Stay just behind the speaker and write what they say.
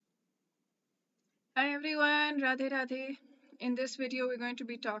Hi everyone, Radhe Radhe. In this video, we're going to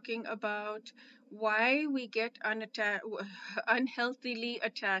be talking about why we get unhealthily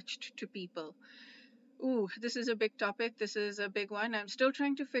attached to people. Ooh, this is a big topic. This is a big one. I'm still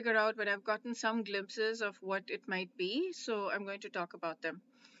trying to figure out, but I've gotten some glimpses of what it might be, so I'm going to talk about them.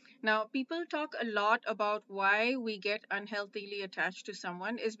 Now, people talk a lot about why we get unhealthily attached to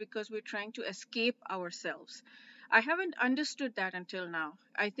someone is because we're trying to escape ourselves. I haven't understood that until now.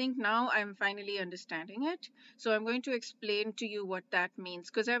 I think now I'm finally understanding it. So I'm going to explain to you what that means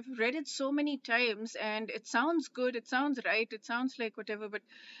because I've read it so many times and it sounds good, it sounds right, it sounds like whatever, but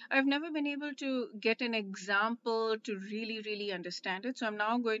I've never been able to get an example to really understand it. So I'm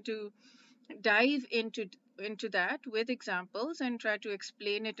now going to dive into that with examples and try to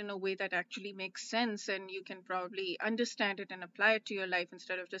explain it in a way that actually makes sense and you can probably understand it and apply it to your life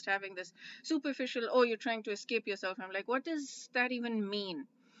instead of just having this superficial, oh, you're trying to escape yourself. I'm like, what does that even mean?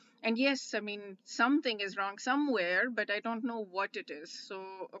 And yes, I mean, something is wrong somewhere, but I don't know what it is. So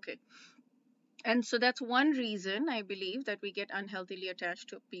okay, and so that's one reason I believe that we get unhealthily attached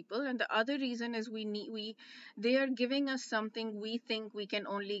to people, and the other reason is we they are giving us something we think we can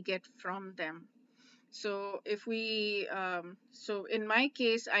only get from them. So if we so in my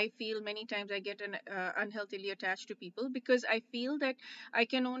case, I feel many times I get unhealthily attached to people because I feel that I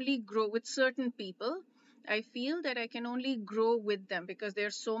can only grow with certain people. I feel that I can only grow with them because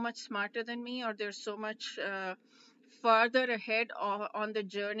they're so much smarter than me, or they're so much farther ahead on the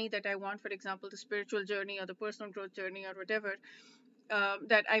journey that I want, for example, the spiritual journey or the personal growth journey or whatever,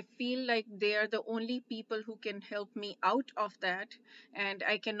 that I feel like they are the only people who can help me out of that, and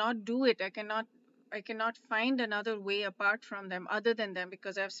I cannot do it. I cannot find another way apart from them, other than them,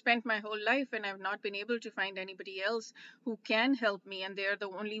 because I've spent my whole life and I've not been able to find anybody else who can help me, and they're the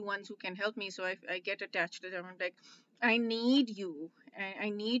only ones who can help me. So I get attached to them. I'm like, I need you. I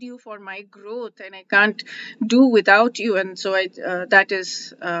need you for my growth, and I can't do without you. And so that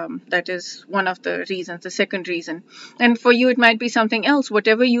is one of the reasons. The second reason, and for you, it might be something else.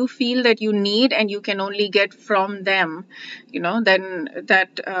 Whatever you feel that you need and you can only get from them, then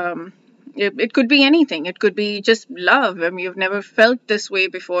it could be anything. It could be just love. I mean, you've never felt this way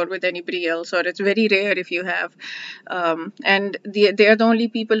before with anybody else, or it's very rare if you have. And they're the only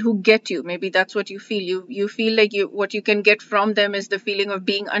people who get you. Maybe that's what you feel. You feel like what you can get from them is the feeling of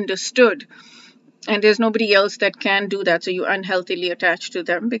being understood, and there's nobody else that can do that, so you unhealthily attach to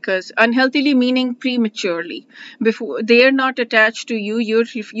them. Because unhealthily meaning prematurely, before they are not attached to you,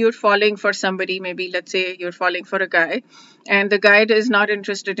 you're falling for somebody. Maybe let's say you're falling for a guy, and the guy is not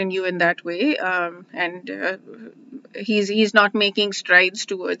interested in you in that way, and he's not making strides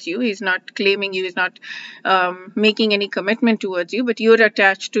towards you, he's not claiming you, he's not making any commitment towards you, but you're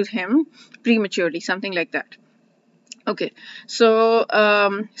attached to him prematurely, something like that. Okay, so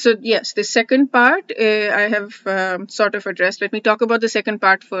yes, the second part I have sort of addressed. Let me talk about the second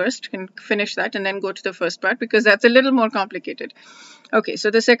part first and finish that, and then go to the first part because that's a little more complicated. Okay,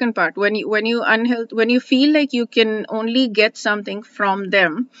 so the second part, when you feel like you can only get something from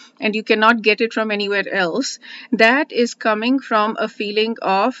them and you cannot get it from anywhere else, that is coming from a feeling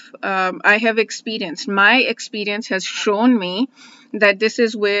of I have experienced. My experience has shown me that this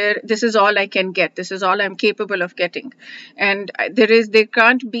is all I can get. This is all I'm capable of getting, and there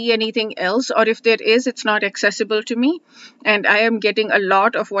can't be anything else, or if there is, it's not accessible to me, and I am getting a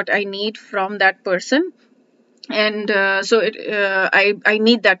lot of what I need from that person. And I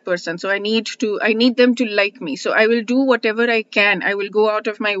need that person, so I need them to like me, so I will do whatever I can. I will go out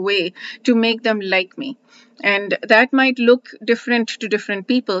of my way to make them like me. And that might look different to different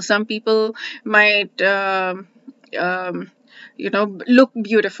people. Some people might um, look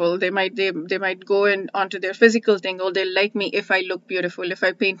beautiful. They might go in onto their physical thing. Oh, they like me if I look beautiful, if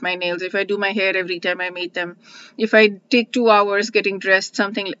I paint my nails, if I do my hair every time I meet them, if I take 2 hours getting dressed,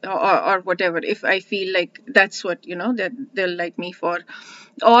 something, or whatever, if I feel like that's what that they'll like me for.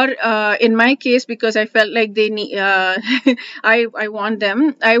 Or in my case, because I felt like they need I want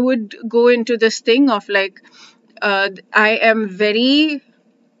them, I would go into this thing of like, I am very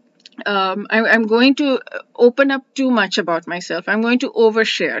I'm going to open up too much about myself. I'm going to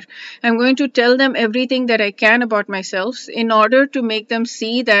overshare. I'm going to tell them everything that I can about myself in order to make them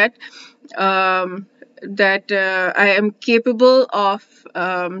see that um, I am capable of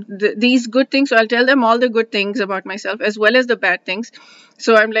these good things. So I'll tell them all the good things about myself as well as the bad things.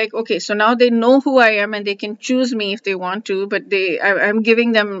 So I'm like, okay, so now they know who I am and they can choose me if they want to. But I'm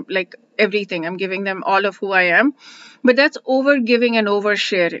giving them like everything. I'm giving them all of who I am. But that's over giving and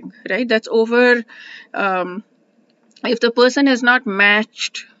oversharing, right? That's over. Um, if the person is not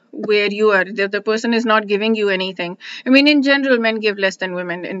matched where you are. The person is not giving you anything. I mean, in general, men give less than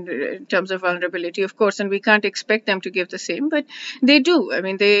women in terms of vulnerability, of course, and we can't expect them to give the same, but they do. I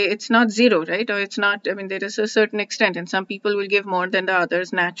mean, it's not zero, right? Or it's not, I mean, there is a certain extent, and some people will give more than the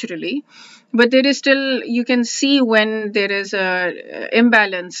others naturally. But there is still, you can see when there is a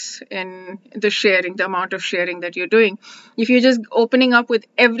imbalance in the sharing, the amount of sharing that you're doing. If you're just opening up with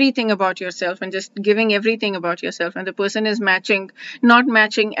everything about yourself and just giving everything about yourself, and the person is not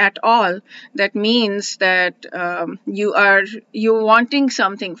matching at all, that means that you're wanting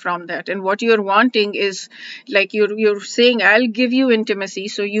something from that, and what you're wanting is like you're saying, I'll give you intimacy,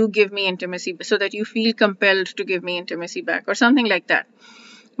 so you give me intimacy, so that you feel compelled to give me intimacy back, or something like that.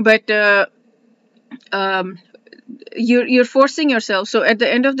 But um, you're forcing yourself, so at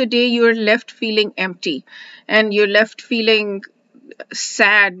the end of the day you're left feeling empty, and you're left feeling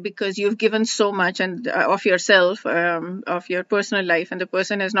sad because you've given so much and of yourself, of your personal life, and the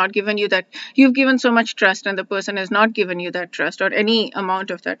person has not given you that. You've given so much trust, and the person has not given you that trust, or any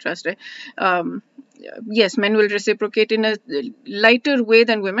amount of that trust, right? um, yes, men will reciprocate in a lighter way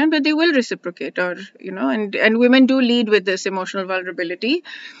than women, but they will reciprocate, or and women do lead with this emotional vulnerability.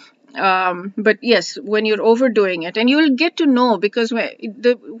 But yes, when you're overdoing it, and you'll get to know, because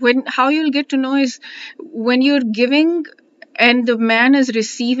when how you'll get to know is when you're giving and the man is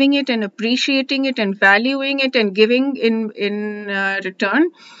receiving it and appreciating it and valuing it and giving in return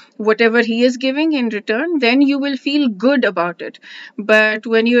whatever he is giving in return, then you will feel good about it. But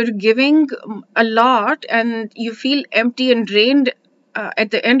when you're giving a lot and you feel empty and drained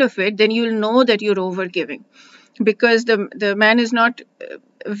at the end of it, then you'll know that you're over giving, because the man is not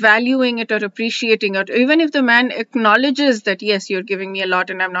valuing it or appreciating it. Even if the man acknowledges that, yes, you're giving me a lot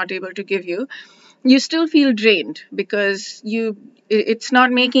and I'm not able to give you, you still feel drained because it's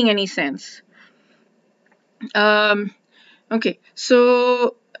not making any sense. um, okay,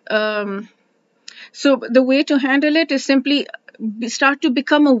 um, so the way to handle it is simply start to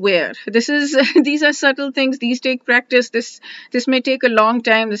become aware. This is these are subtle things, these take practice. This may take a long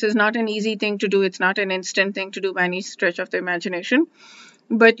time. This is not an easy thing to do. It's not an instant thing to do by any stretch of the imagination,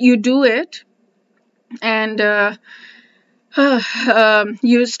 but you do it, and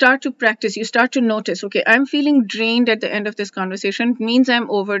you start to practice, you start to notice, okay, I'm feeling drained at the end of this conversation. It means I'm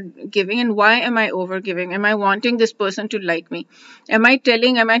over giving. And why am I over giving? Am I wanting this person to like me? Am I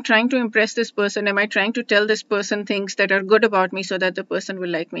trying to impress this person? Am I trying to tell this person things that are good about me so that the person will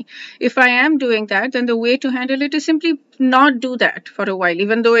like me? If I am doing that, then the way to handle it is simply not do that for a while,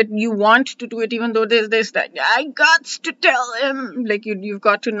 even though you want to do it, even though there's this that I got to tell him, like you've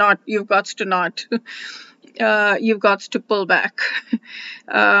got to not you've got to pull back.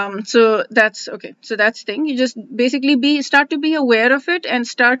 So that's okay. So that's thing. You just basically start to be aware of it and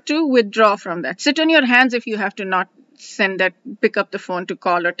start to withdraw from that. Sit on your hands if you have to not pick up the phone to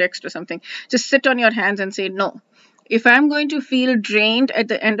call or text or something. Just sit on your hands and say no. If I'm going to feel drained at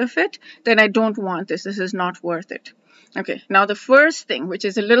the end of it, then I don't want this. This is not worth it. Okay, now the first thing, which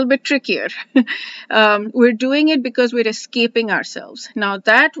is a little bit trickier, we're doing it because we're escaping ourselves. Now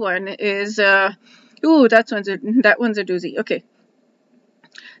that one is ooh, that one's a doozy. Okay.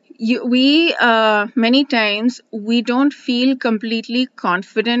 We many times we don't feel completely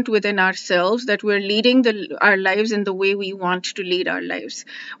confident within ourselves that we're leading our lives in the way we want to lead our lives.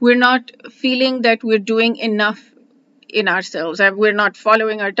 We're not feeling that we're doing enough in ourselves. We're not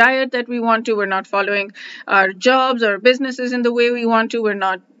following our diet that we want to. We're not following our jobs or businesses in the way we want to. We're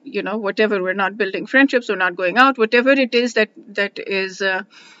not, whatever. We're not building friendships. We're not going out. Whatever it is that is.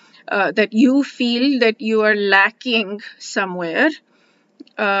 That you feel that you are lacking somewhere.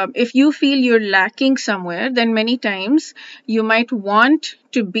 If you feel you're lacking somewhere, then many times you might want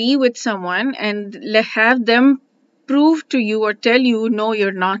to be with someone and have them prove to you or tell you, no,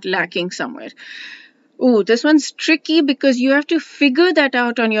 you're not lacking somewhere. Oh, this one's tricky because you have to figure that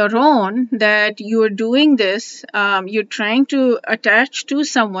out on your own, that you're doing this. You're trying to attach to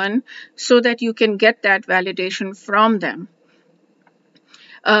someone so that you can get that validation from them.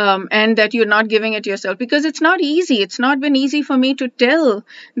 And that you're not giving it yourself, because it's not easy. It's not been easy for me to tell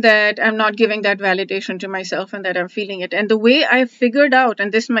that I'm not giving that validation to myself and that I'm feeling it. And the way I figured out,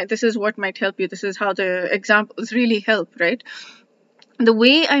 and this is what might help you. This is how the examples really help, right? The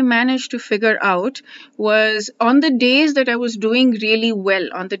way I managed to figure out was on the days that I was doing really well,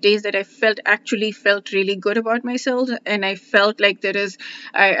 on the days that I actually felt really good about myself, and I felt like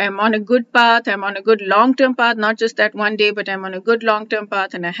I'm on a good path, I'm on a good long-term path, not just that one day, but I'm on a good long-term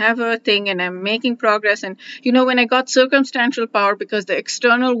path, and I have a thing, and I'm making progress. And when I got circumstantial power because the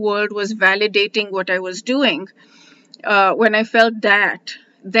external world was validating what I was doing, when I felt that,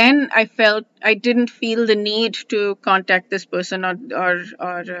 then I didn't feel the need to contact this person,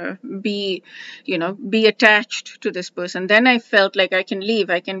 or be, be attached to this person. Then I felt like I can leave,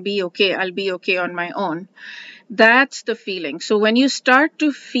 I can be okay, I'll be okay on my own. That's the feeling. So when you start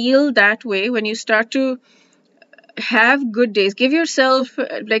to feel that way, when you start to have good days, give yourself,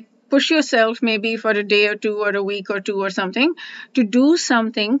 like, push yourself maybe for a day or two, or a week or two, or something, to do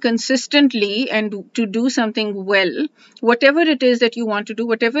something consistently, and to do something well, whatever it is that you want to do,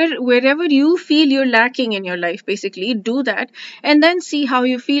 whatever, wherever you feel you're lacking in your life, basically do that. And then see how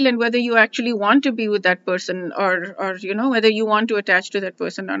you feel, and whether you actually want to be with that person, or whether you want to attach to that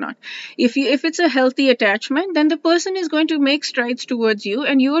person or not. If it's a healthy attachment, then the person is going to make strides towards you,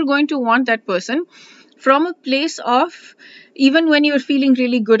 and you are going to want that person from a place of, even when you're feeling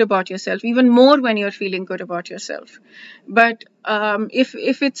really good about yourself, even more when you're feeling good about yourself. But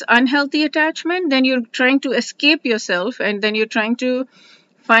if it's unhealthy attachment, then you're trying to escape yourself, and then you're trying to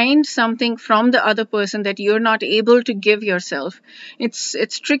find something from the other person that you're not able to give yourself.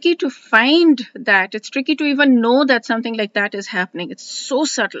 It's tricky to find that. It's tricky to even know that something like that is happening. It's so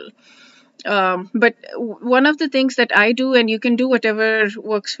subtle. But one of the things that I do, and you can do whatever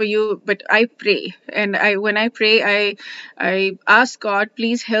works for you, but I pray. And when I pray, I ask God,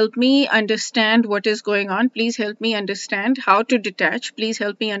 please help me understand what is going on. Please help me understand how to detach. Please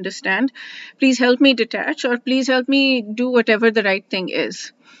help me understand. Please help me detach, or please help me do whatever the right thing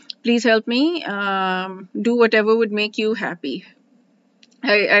is. Please help me do whatever would make you happy.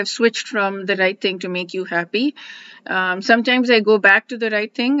 I've switched from the right thing to make you happy. Sometimes I go back to the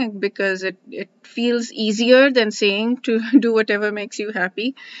right thing because it feels easier than saying to do whatever makes you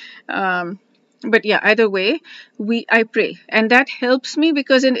happy. Um, but yeah, either way, I pray, and that helps me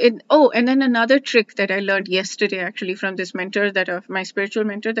because and then another trick that I learned yesterday, actually, from this mentor, that of my spiritual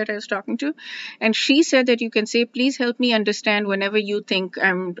mentor that I was talking to, and she said that you can say, please help me understand, whenever you think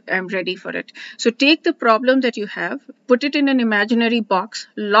I'm ready for it. So take the problem that you have, put it in an imaginary box,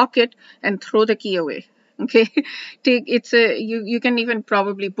 lock it, and throw the key away. Okay. Take it's a you can even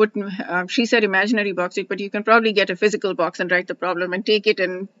probably put, she said imaginary box, but you can probably get a physical box and write the problem and take it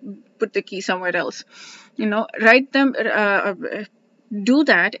and put the key somewhere else. Write them, do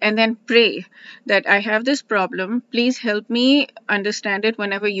that, and then pray that I have this problem, please help me understand it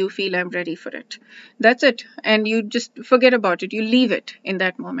whenever you feel I'm ready for it. That's it. And you just forget about it, you leave it in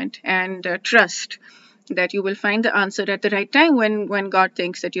that moment, and trust that you will find the answer at the right time, when God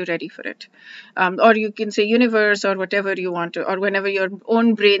thinks that you're ready for it. Or you can say universe, or whatever you want to, or whenever your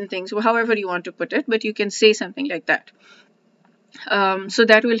own brain thinks, however you want to put it, but you can say something like that. So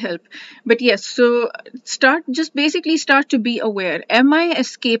that will help. But yes, so basically start to be aware. Am I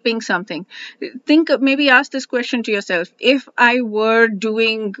escaping something? Maybe ask this question to yourself. If I were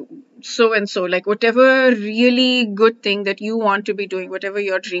doing so and so, like whatever really good thing that you want to be doing, whatever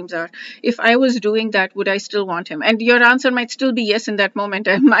your dreams are, if I was doing that, would I still want him? And your answer might still be yes in that moment.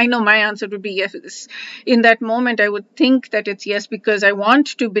 I know my answer would be yes. In that moment, I would think that it's yes, because I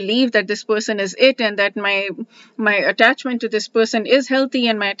want to believe that this person is it, and that my attachment to this person is healthy,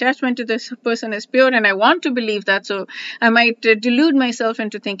 and my attachment to this person is pure, and I want to believe that. So I might delude myself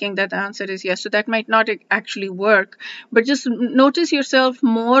into thinking that the answer is yes. So that might not actually work. But just notice yourself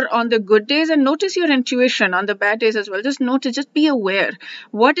more on the good days, and notice your intuition on the bad days as well. Just be aware.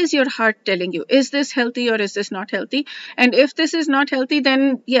 What is your heart telling you? Is this healthy, or is this not healthy? And if this is not healthy,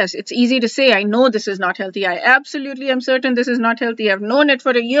 then yes, it's easy to say, I know this is not healthy. I absolutely am certain this is not healthy. I've known it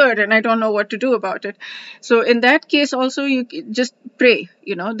for a year and I don't know what to do about it. So in that case also, you just pray.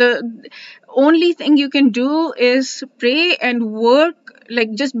 The only thing you can do is pray and work,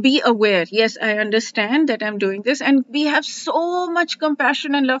 like just be aware. Yes, I understand that I'm doing this, and we have so much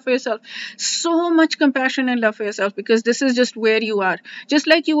compassion and love for yourself. So much compassion and love for yourself, because this is just where you are. Just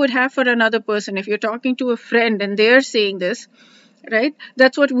like you would have for another person. If you're talking to a friend and they're saying this, right?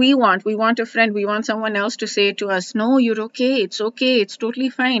 That's what we want. We want a friend. We want someone else to say to us, no, you're okay. It's okay. It's totally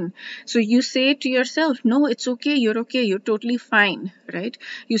fine. So you say to yourself, no, it's okay. You're okay. You're totally fine, right?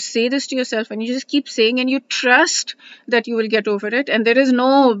 You say this to yourself, and you just keep saying, and you trust that you will get over it. And there is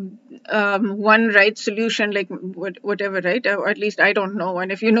no one right solution, like whatever, right? Or at least I don't know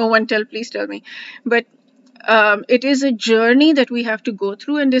one. If you know one, please tell me. But it is a journey that we have to go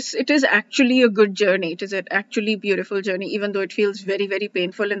through, and it is actually a good journey. It is an actually beautiful journey, even though it feels very, very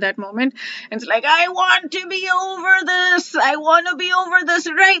painful in that moment. And it's like, I want to be over this. I want to be over this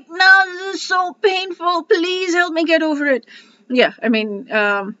right now. This is so painful. Please help me get over it. Yeah, I mean,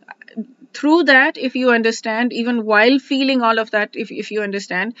 through that, if you understand, even while feeling all of that, if you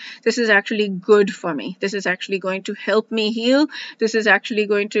understand, this is actually good for me, this is actually going to help me heal, this is actually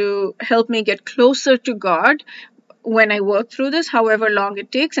going to help me get closer to God, when I work through this, however long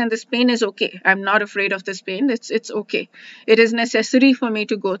it takes, and this pain is okay. I'm not afraid of this pain. It's okay. It is necessary for me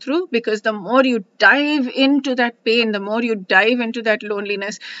to go through, because the more you dive into that pain, the more you dive into that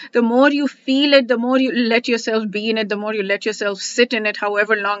loneliness, the more you feel it, the more you let yourself be in it, the more you let yourself sit in it,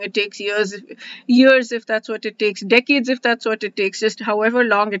 however long it takes, years if that's what it takes, decades if that's what it takes, just however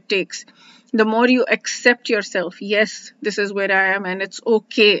long it takes. The more you accept yourself, yes, this is where I am and it's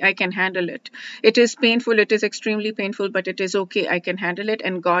okay, I can handle it. It is painful, it is extremely painful, but it is okay, I can handle it,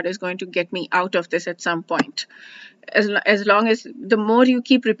 and God is going to get me out of this at some point. As long as the more you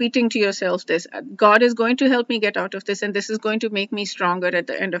keep repeating to yourself this, God is going to help me get out of this, and this is going to make me stronger at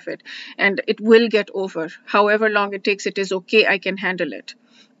the end of it, and it will get over. However long it takes, it is okay, I can handle it.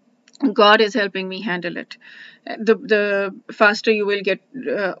 God is helping me handle it. The faster you will get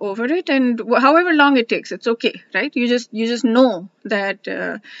over it, and however long it takes, it's okay, right? You just know that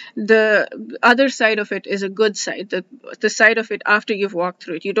the other side of it is a good side. The side of it after you've walked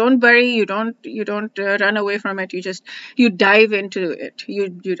through it. You don't bury. You don't run away from it. You dive into it.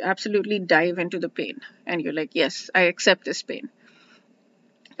 You absolutely dive into the pain, and you're like, yes, I accept this pain.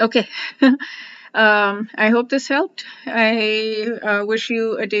 Okay. I hope this helped. I wish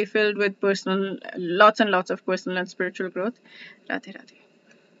you a day filled with lots and lots of personal and spiritual growth. Radhe Radhe.